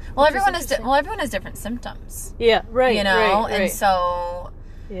 Well, everyone has different symptoms. Yeah, right. You know, right. And so.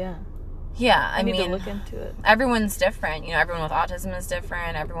 Yeah, I mean, need to look into it. Everyone's different. You know, everyone with autism is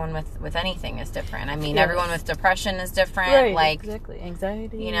different. Everyone with anything is different. I mean, everyone with depression is different. Right, like, exactly.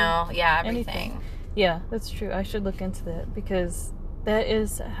 Anxiety. You know, everything. Anything. Yeah, that's true. I should look into that because that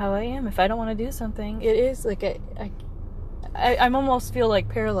is how I am. If I don't want to do something, it is like I almost feel like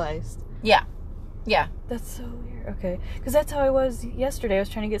paralyzed. Yeah. That's so weird. Okay, because that's how I was yesterday. I was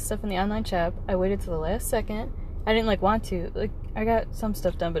trying to get stuff in the online shop. I waited till the last second. I didn't want to. I got some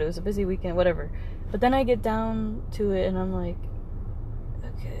stuff done, but it was a busy weekend, whatever. But then I get down to it and I'm like,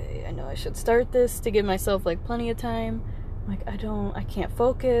 okay, I know I should start this to give myself plenty of time. I'm like, I can't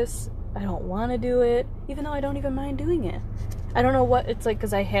focus. I don't want to do it, even though I don't even mind doing it. I don't know what it's like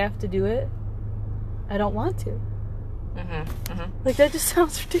because I have to do it. I don't want to. That just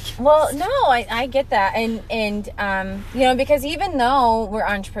sounds ridiculous. Well, no, I get that, and you know, because even though we're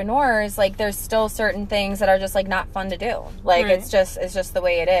entrepreneurs, there's still certain things that are just not fun to do. It's just the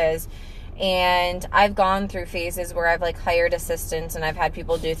way it is. And I've gone through phases where I've hired assistants and I've had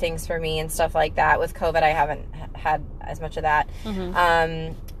people do things for me and stuff like that. With COVID, I haven't had as much of that.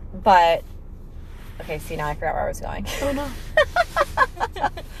 But okay, see, now I forgot where I was going. Oh no.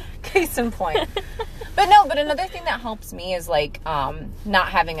 Case in point. But another thing that helps me is not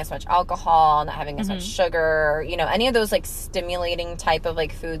having as much alcohol, not having as much sugar, you know, any of those stimulating type of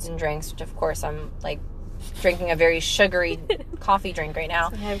foods and drinks, which of course I'm drinking a very sugary coffee drink right now.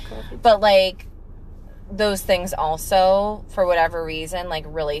 I have coffee. But those things also, for whatever reason,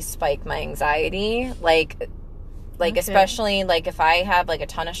 really spike my anxiety. Okay. Especially if I have a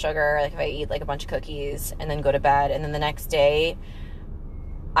ton of sugar, if I eat a bunch of cookies and then go to bed, and then the next day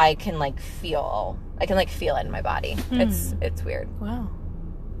I can feel it in my body. It's weird. Wow.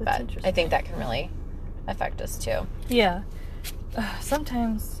 That's interesting. I think that can really affect us too. Yeah.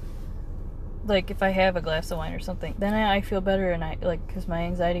 Sometimes if I have a glass of wine or something, then I feel better, and I because my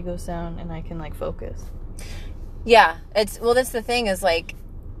anxiety goes down and I can focus. Yeah. That's the thing is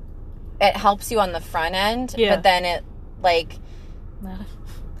it helps you on the front end, but then it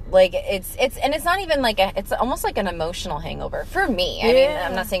Like, it's not even like it's almost like an emotional hangover for me. I mean,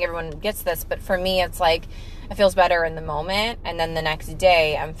 I'm not saying everyone gets this, but for me, it's like, it feels better in the moment, and then the next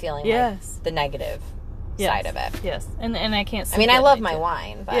day, I'm feeling like the negative side of it. Yes, and I can't sleep. I mean, I love my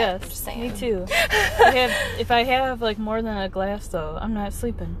wine, but I'm just saying. Me too. If I have, like, more than a glass, though, I'm not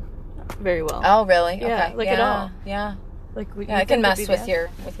sleeping very well. Oh, really? Yeah, okay. like at all. Yeah. Like, it can mess with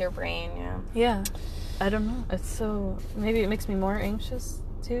your brain, Yeah. I don't know. It's so... Maybe it makes me more anxious,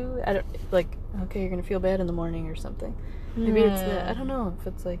 too. I don't... Like, okay, you're going to feel bad in the morning or something. Maybe it's that. I don't know if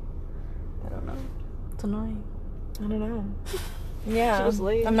it's like... I don't know. It's annoying. I don't know. Yeah.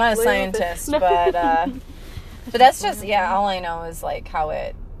 I'm not a scientist, but that's just... Yeah, all I know is, like, how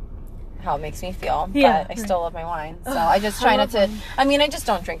it makes me feel. Yeah, but I still love my wine. So I just try not to... I mean, I just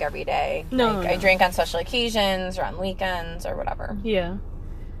don't drink every day. No, like, I drink on special occasions or on weekends or whatever. Yeah.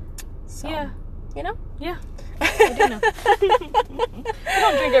 So, yeah. You know? Yeah. I do know. I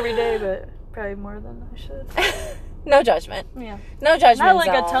don't drink every day, but probably more than I should. No judgment. Yeah. No judgment. Not like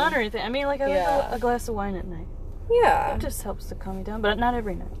a ton or anything. I mean, like, I like a glass of wine at night. Yeah. It just helps to calm me down, but not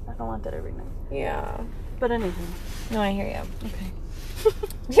every night. I don't want that every night. Yeah. But anything. No, I hear you. Okay.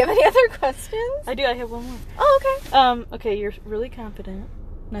 Do you have any other questions? I do. I have one more. Oh, okay. Okay, you're really confident.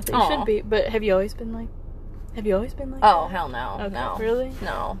 Not that you should be, but have you always been like Oh, hell no. Okay. No. Really?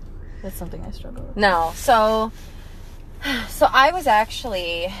 No. That's something I struggle with. No. So I was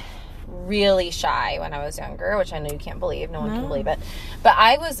actually really shy when I was younger, which I know you can't believe. No one can believe it. But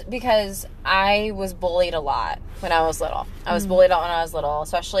because I was bullied a lot when I was little. I was bullied a lot when I was little,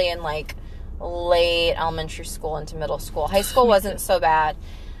 especially in, like, late elementary school into middle school. High school wasn't so bad,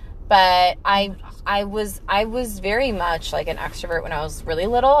 but I was very much like an extrovert when I was really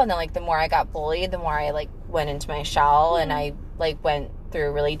little, and then, like, the more I got bullied, the more I, like, went into my shell, and I, like, went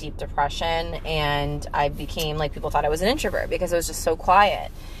through really deep depression, and I became, like, people thought I was an introvert because I was just so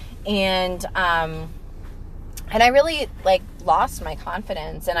quiet, and I really, like, lost my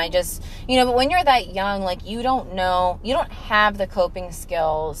confidence, and I just, but when you're that young, like, you don't have the coping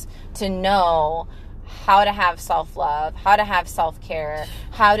skills to know how to have self-love, how to have self-care,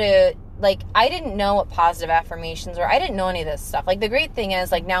 how to, like, I didn't know what positive affirmations were. I didn't know any of this stuff. Like, the great thing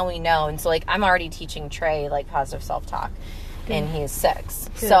is, like, now we know, and so, like, I'm already teaching Trey, like, positive self-talk, and he's 6.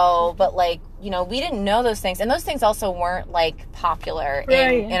 Good. So, but, like, we didn't know those things, and those things also weren't, like, popular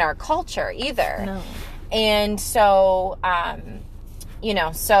in our culture either. No. And so,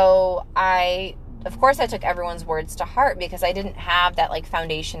 so of course I took everyone's words to heart because I didn't have that, like,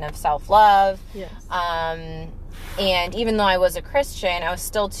 foundation of self-love. Yes. And even though I was a Christian, I was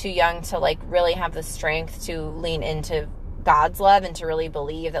still too young to, like, really have the strength to lean into God's love and to really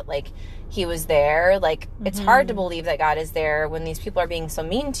believe that, like, he was there. Like, it's hard to believe that God is there when these people are being so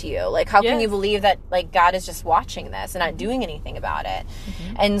mean to you. Like, how can you believe that, like, God is just watching this and not doing anything about it?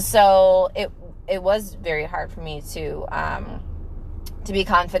 And so it was very hard for me to be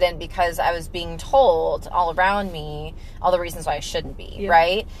confident because I was being told all around me all the reasons why I shouldn't be,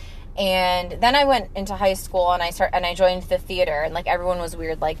 right? And then I went into high school and I joined the theater, and, like, everyone was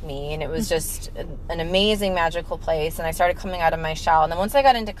weird like me, and it was just an amazing, magical place, and I started coming out of my shell. And then once I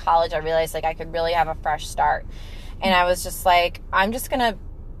got into college, I realized, like, I could really have a fresh start, and I was just like, I'm just gonna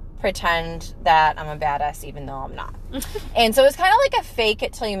pretend that I'm a badass even though I'm not. And so it was kind of like a fake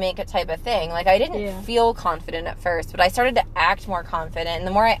it till you make it type of thing. Like, I didn't feel confident at first, but I started to act more confident, and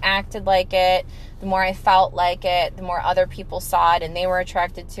the more I acted like it, the more I felt like it, the more other people saw it and they were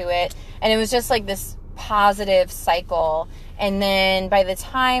attracted to it, and it was just like this positive cycle. And then by the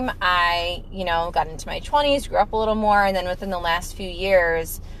time I got into my 20s, grew up a little more, and then within the last few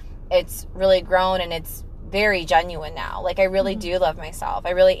years it's really grown, and it's very genuine now. Like, I really do love myself.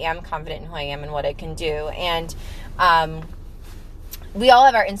 I really am confident in who I am and what I can do. And we all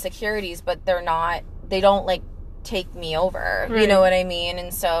have our insecurities, but they don't, like, take me over. Right. You know what I mean?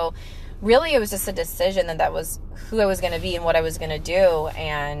 And so really it was just a decision that was who I was going to be and what I was going to do.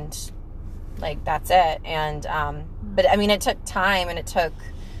 And, like, that's it. And, but I mean, it took time, and it took,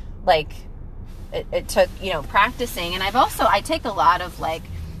 like, it took, practicing. And I take a lot of, like,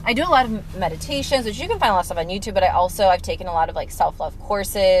 I do a lot of meditations, which you can find a lot of stuff on YouTube, but I've taken a lot of, like, self-love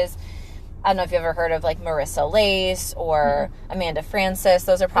courses. I don't know if you've ever heard of, like, Marissa Lace or Amanda Francis.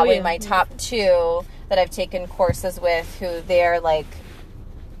 Those are probably my top 2 that I've taken courses with, who they're, like,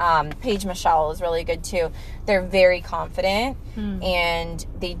 Paige Michelle is really good too. They're very confident, and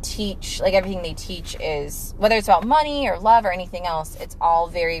they teach, like, everything they teach is, whether it's about money or love or anything else, it's all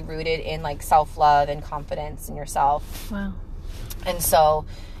very rooted in, like, self-love and confidence in yourself. Wow. And so,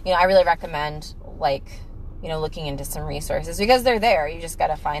 I really recommend, like, looking into some resources because they're there. You just got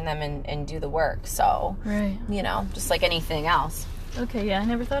to find them and do the work. So, right. Just like anything else. Okay, yeah, I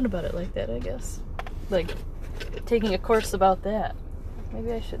never thought about it like that, I guess. Like, taking a course about that.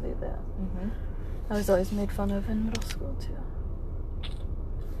 Maybe I should do that. Mm-hmm. I was always made fun of in middle school, too.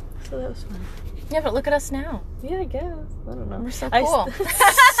 So that was fun. Yeah, but look at us now. Yeah, I guess. I don't know. We're so cool.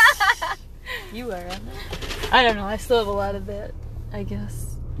 You are, I don't know. I still have a lot of that, I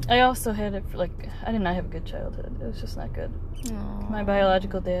guess. I also had it for, like, I did not have a good childhood. It was just not good. Aww. My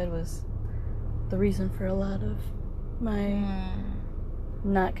biological dad was the reason for a lot of my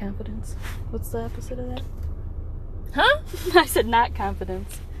not confidence. What's the opposite of that? Huh? I said not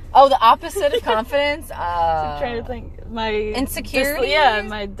confidence. Oh, the opposite of confidence? I'm trying to think. My insecurity?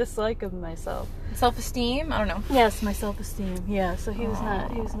 My dislike of myself. Self-esteem? I don't know. Yes, my self-esteem. Yeah, so he was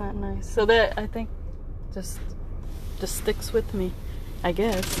not nice. So that, I think, just sticks with me, I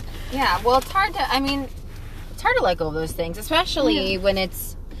guess. Yeah, well, it's hard to let go of those things, especially when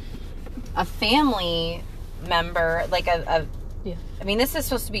it's a family member, like I mean, this is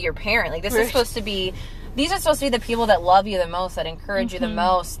supposed to be your parent. Like, this is supposed to be, these are supposed to be the people that love you the most, that encourage you the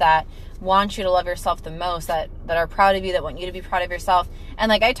most, that want you to love yourself the most, that are proud of you, that want you to be proud of yourself. And,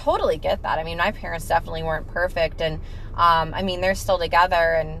 like, I totally get that. I mean, my parents definitely weren't perfect, and, I mean, they're still together,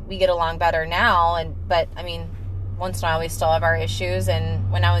 and we get along better now, but, I mean, once in a while we still have our issues.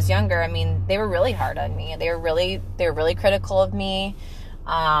 And when I was younger, I mean, they were really hard on me. They were really critical of me.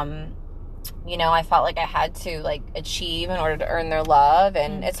 You know, I felt like I had to, like, achieve in order to earn their love,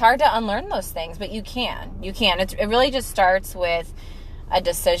 and it's hard to unlearn those things, but you can. It really just starts with a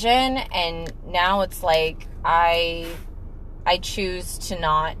decision, and now it's like I choose to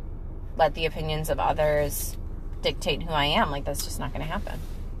not let the opinions of others dictate who I am. Like, that's just not going to happen.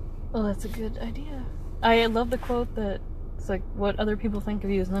 Well, that's a good idea. I love the quote that it's like, what other people think of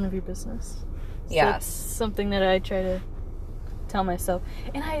you is none of your business. So Yes. That's something that I try to tell myself.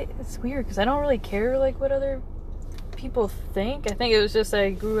 And it's weird because I don't really care, like, what other people think. I think it was just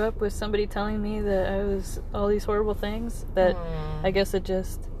I grew up with somebody telling me that I was all these horrible things that I guess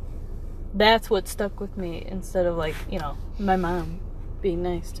that's what stuck with me instead of, like, you know, my mom being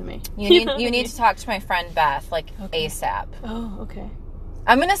nice to me. You need to talk to my friend Beth, like, ASAP. Oh, okay.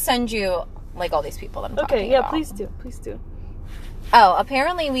 I'm going to send you, like, all these people that I'm talking about. Please do. Oh,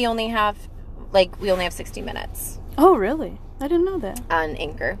 apparently we only have 60 minutes. Oh, really? I didn't know that. On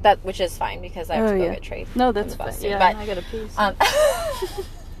Anchor, which is fine because I have to go get Trade. No, that's fine. Yeah, but I got a piece.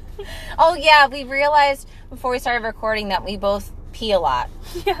 Oh yeah, we realized before we started recording that we both pee a lot.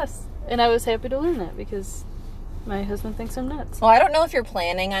 Yes, and I was happy to learn that because my husband thinks I'm nuts. Well, I don't know if you're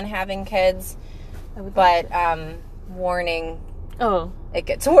planning on having kids, but warning. Oh, it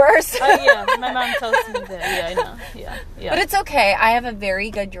gets worse. Yeah, my mom tells me that. Yeah, I know. Yeah. But it's okay. I have a very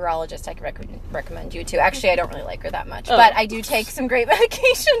good urologist I can recommend you to. Actually, I don't really like her that much, but I do take some great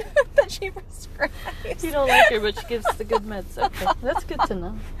medication that she prescribes. You don't like her, but she gives the good meds. Okay, that's good to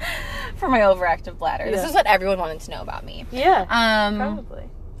know. For my overactive bladder. Yeah. This is what everyone wanted to know about me. Yeah, probably.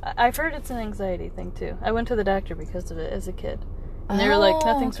 I've heard it's an anxiety thing, too. I went to the doctor because of it as a kid. And they were like,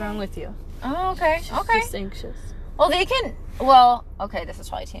 nothing's wrong with you. Oh, okay. She's just anxious. Well, okay, this is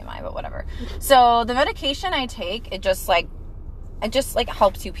probably TMI, but whatever. So the medication I take, it just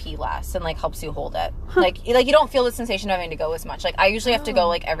helps you pee less and, like, helps you hold it. Like you don't feel the sensation of having to go as much. Like, I usually have to go,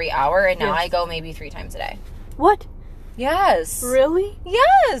 like, every hour, and now I go maybe 3 times a day. What? Yes. Really?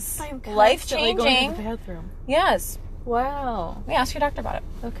 Yes. I am life-changing. Going to the bathroom. Yes. Wow. Yeah, ask your doctor about it.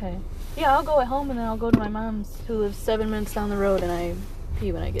 Okay. Yeah, I'll go at home, and then I'll go to my mom's, who lives 7 minutes down the road, and I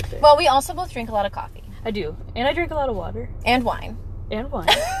pee when I get there. Well, we also both drink a lot of coffee. I do. And I drink a lot of water. And wine.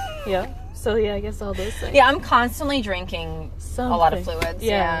 Yeah. So, yeah, I guess all those things. Yeah, I'm constantly drinking a lot of fluids.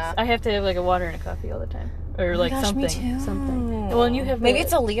 Yeah. I have to have, like, a water and a coffee all the time. Or, like, something. Me too. Something. Well, and you have maybe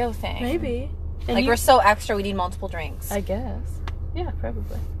it's a Leo thing. Maybe. And like, we're so extra, we need multiple drinks. I guess. Yeah,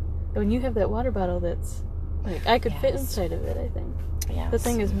 probably. When you have that water bottle that's, like, I could fit inside of it, I think. Yeah. The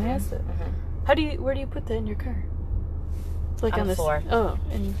thing is massive. Mm-hmm. Where do you put that in your car? Like on the floor. Oh,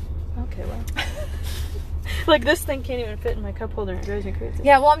 and okay, well. Like, this thing can't even fit in my cup holder and it drives me crazy.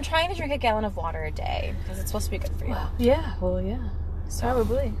 Yeah, well, I'm trying to drink a gallon of water a day because it's supposed to be good for you. Yeah, so.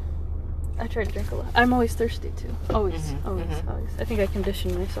 Probably. I try to drink a lot. I'm always thirsty, too. Always. I think I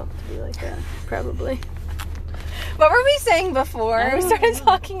conditioned myself to be like that, probably. What were we saying before we started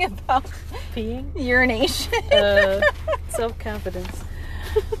talking about peeing? Urination. Self-confidence.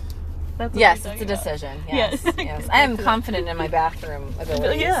 Yes, it's a decision. Yes. I am confident in my bathroom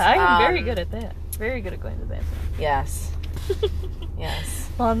abilities. Yeah, I am very good at that. Very good at going to the bathroom. Yes. Yes.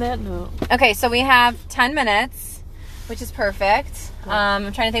 Well, on that note. Okay, so we have 10 minutes, which is perfect.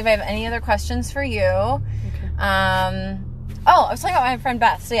 I'm trying to think if I have any other questions for you. Okay. Oh, I was talking about my friend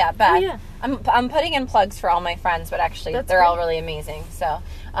Beth. So yeah, Beth. Oh, yeah. I'm putting in plugs for all my friends, but actually they're great. all really amazing. So,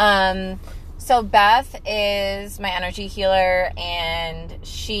 so Beth is my energy healer, and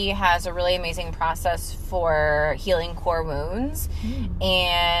she has a really amazing process for healing core wounds,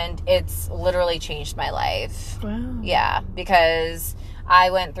 and it's literally changed my life. Wow. Yeah, because I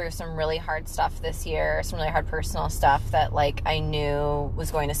went through some really hard stuff this year, some really hard personal stuff that like I knew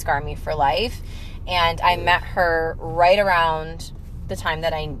was going to scar me for life, and I met her right around the time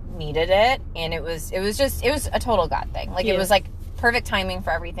that I needed it, and it was a total God thing. Like, it was like perfect timing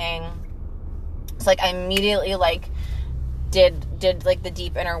for everything. It's like I immediately like did like the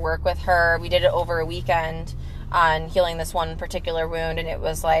deep inner work with her. We did it over a weekend on healing this one particular wound, and it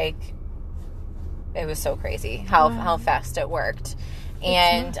was so crazy how fast it worked.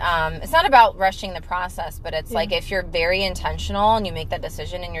 And it's not about rushing the process, but it's like if you're very intentional and you make that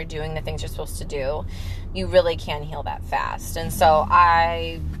decision and you're doing the things you're supposed to do, you really can heal that fast. And so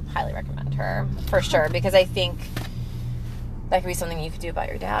I highly recommend her for sure, because I think that could be something you could do about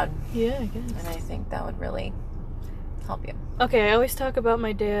your dad. Yeah, I guess. And I think that would really help you. Okay, I always talk about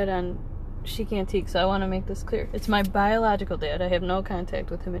my dad on Chic Antique, so I want to make this clear. It's my biological dad. I have no contact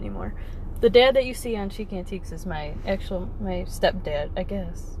with him anymore. The dad that you see on Chic Antiques is my stepdad, I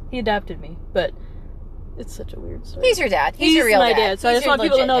guess. He adopted me, but it's such a weird story. He's your dad. He's your real my dad. So I just want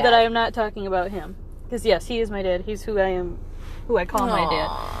people to know that I am not talking about him. Because, yes, he is my dad. He's who I call my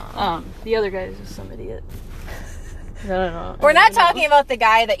dad. The other guy is just some idiot. I don't know. We're not talking about the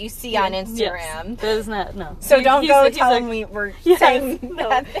guy that you see on Instagram. Yes, that is not, no. So don't go telling me we're saying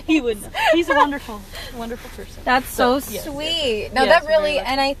that. He would know. He's a wonderful person. That's so sweet. No, that really,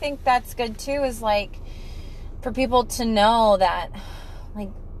 and I think that's good too, is like for people to know that like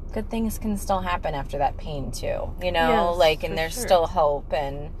good things can still happen after that pain too. You know, like, and there's still hope.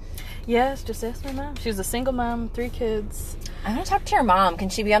 And yes, just ask my mom. She was a single mom, 3 kids. I'm gonna talk to your mom. Can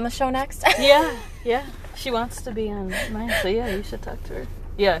she be on the show next? Yeah. She wants to be on mine, so yeah, you should talk to her.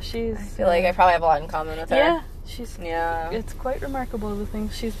 Yeah, she's... I feel like I probably have a lot in common with her. Yeah, it's quite remarkable, the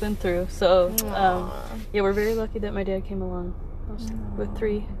things she's been through. So, we're very lucky that my dad came along with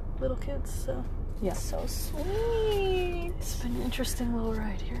 3 little kids, so... Yeah. So sweet. It's been an interesting little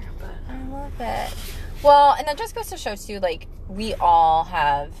ride here, but... I love it. Well, and that just goes to show, too, like, we all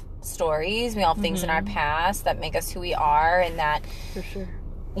have stories. We all have things in our past that make us who we are, and that... For sure.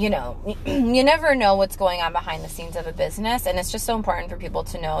 You know, you never know what's going on behind the scenes of a business, and it's just so important for people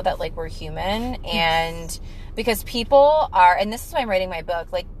to know that, like, we're human, and because people are, and this is why I'm writing my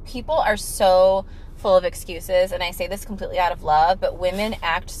book, like, people are so full of excuses, and I say this completely out of love, but women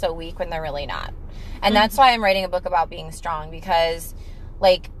act so weak when they're really not, and that's why I'm writing a book about being strong, because,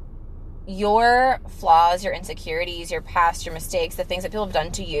 like, your flaws, your insecurities, your past, your mistakes, the things that people have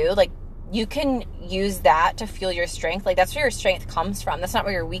done to you, like, you can use that to fuel your strength. Like, that's where your strength comes from. That's not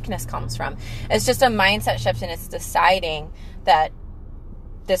where your weakness comes from. It's just a mindset shift, and it's deciding that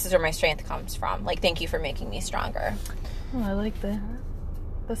this is where my strength comes from. Like, thank you for making me stronger. Oh, I like that.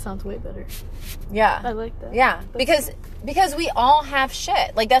 That sounds way better. Yeah. I like that. Yeah. Because we all have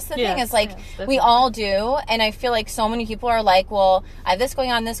shit. Like, that's the thing is, like, we all do. And I feel like so many people are like, well, I have this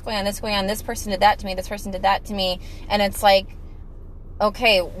going on, this going on, this going on. This person did that to me. This person did that to me. And it's like,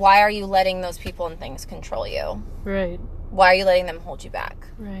 okay, why are you letting those people and things control you? Right. Why are you letting them hold you back?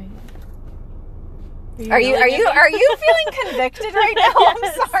 Right. Are you feeling convicted right now? I'm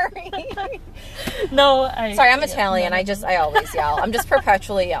sorry. No, sorry, I'm Italian. I always yell. I'm just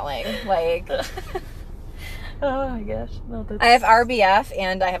perpetually yelling. Like, oh my gosh. No, I have RBF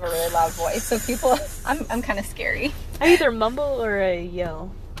and I have a really loud voice, so people, I'm kind of scary. I either mumble or I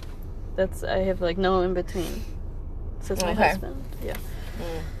yell. I have like no in between. Says my husband. Yeah.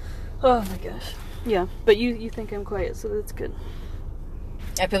 Oh my gosh. Yeah, but you think I'm quiet, so that's good.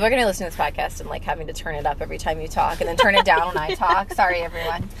 Yeah, people are going to listen to this podcast and like having to turn it up every time you talk and then turn it down when I talk. Sorry,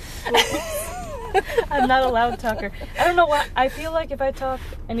 everyone. I'm not a loud talker. I don't know why. I feel like if I talk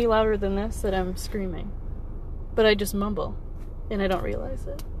any louder than this, that I'm screaming. But I just mumble, and I don't realize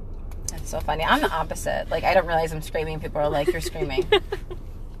it. That's so funny. I'm the opposite. Like, I don't realize I'm screaming. People are like, you're screaming.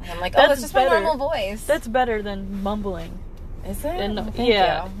 And I'm like, oh, it's just my normal voice. That's better than mumbling. Is it? And, Thank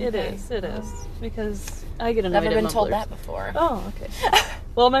you. It is. It is. Because I get annoyed Never been at told that before. Oh, okay.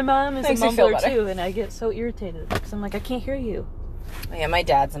 Well, my mom is a Makes me feel mumbler, better. too, and I get so irritated. Because I'm like, I can't hear you. Oh, yeah, my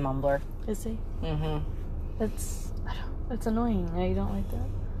dad's a mumbler. Is he? Mm-hmm. That's annoying. I don't like that.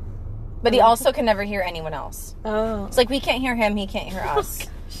 But he also can never hear anyone else. Oh. It's like we can't hear him, he can't hear us.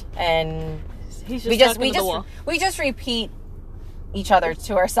 And he's just we just repeat each other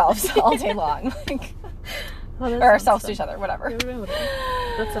to ourselves all day long. Like, or ourselves to each other, whatever.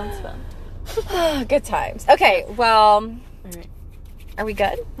 That sounds fun. Good times. Okay, well, All right. Are we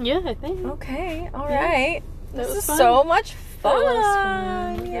good? Yeah, I think. Okay. All right. That This was is fun. so much fun. That was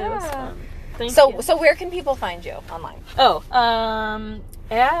fun. Yeah. That was fun. Thank you. So where can people find you online? Oh,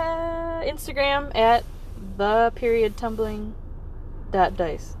 at Instagram at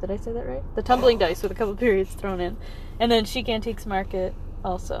 @tumbling.dice. Did I say that right? The tumbling dice with a couple periods thrown in. And then Chic Antiques Market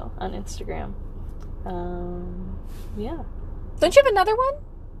also on Instagram. Yeah. Don't you have another one?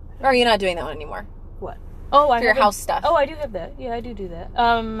 Or are you not doing that one anymore? What? Oh, For your house stuff. Oh, I do have that. Yeah, I do that.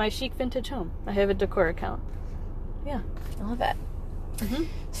 My Chic Vintage Home. I have a decor account. Yeah. I love it. Mm-hmm.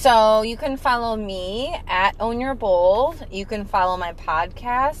 So you can follow me at Own Your Bold. You can follow my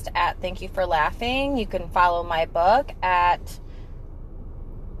podcast at Thank You for Laughing. You can follow my book at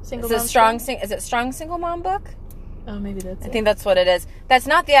Is it Strong Single Mom Book? Oh, maybe that's it. I think that's what it is. That's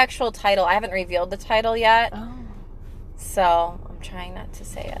not the actual title. I haven't revealed the title yet. Oh. So I'm trying not to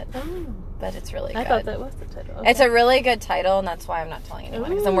say it. Oh. But it's really good. I thought that was the title. Okay. It's a really good title, and that's why I'm not telling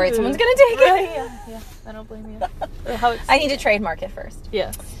anyone, because I'm worried someone's going to take it. Right, yeah. I don't blame you. I need to trademark it first.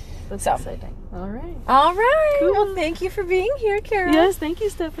 Yes. That's exciting. All right. All right. Cool. Well, thank you for being here, Carol. Yes, thank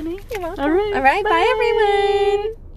you, Stephanie. You're welcome. All right. All right. Bye everyone.